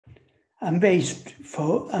I'm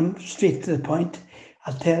I'm straight to the point.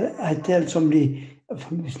 I tell somebody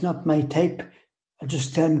if it's not my type, I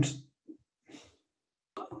just tell them.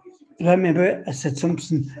 I remember I said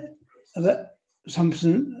something about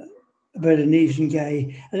an Asian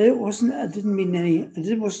guy, and I didn't mean any.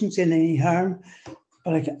 I wasn't saying any harm,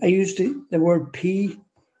 but I used the word "p,"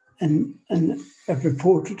 and a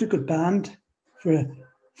reporter took it banned for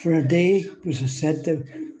a day because I said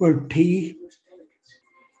the word "p."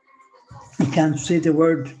 You can't say the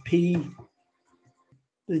word "p."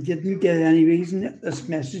 They didn't get any reason.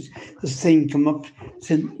 This thing come up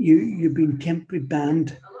saying you've been temporarily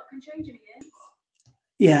banned.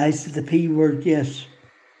 Yeah, I said the P word. Yes.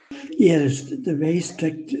 Yeah, they're very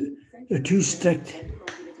strict. They're too strict.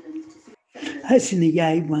 I seen a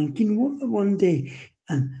guy wanking one day,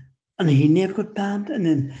 and he never got banned, and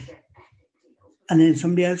then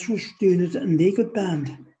somebody else was doing it, and they got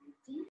banned.